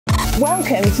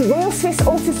Welcome to Royal Swiss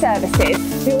Auto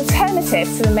Services, the alternative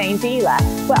to the main dealer,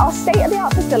 where our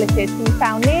state-of-the-art facilities can be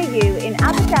found near you in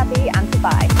Abu Dhabi and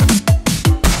Dubai.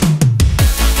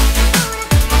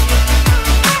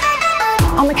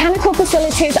 Our mechanical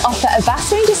facilities offer a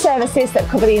vast range of services that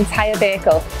cover the entire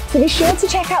vehicle, so be sure to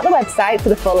check out the website for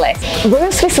the full list.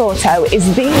 Royal Swiss Auto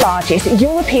is the largest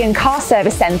European car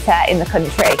service centre in the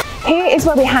country. Here is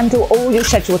where we handle all your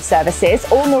scheduled services,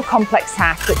 all more complex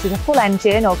tasks such as a full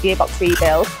engine or gearbox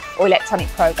rebuild or electronic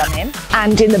programming.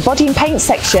 And in the body and paint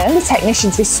section, the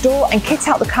technicians restore and kit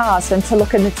out the cars for them to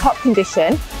look in the top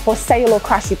condition for sale or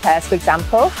crash repairs, for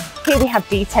example. Here we have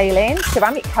detailing,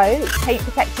 ceramic coats, paint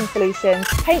protection solutions,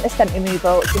 paintless dent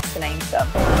removal, just to name some.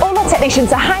 All our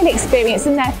technicians are highly experienced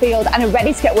in their field and are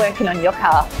ready to get working on your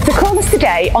car. So call us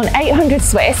today on 800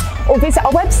 Swiss or visit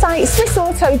our website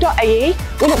swissauto.ie.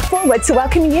 We look forward to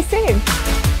welcoming you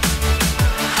soon.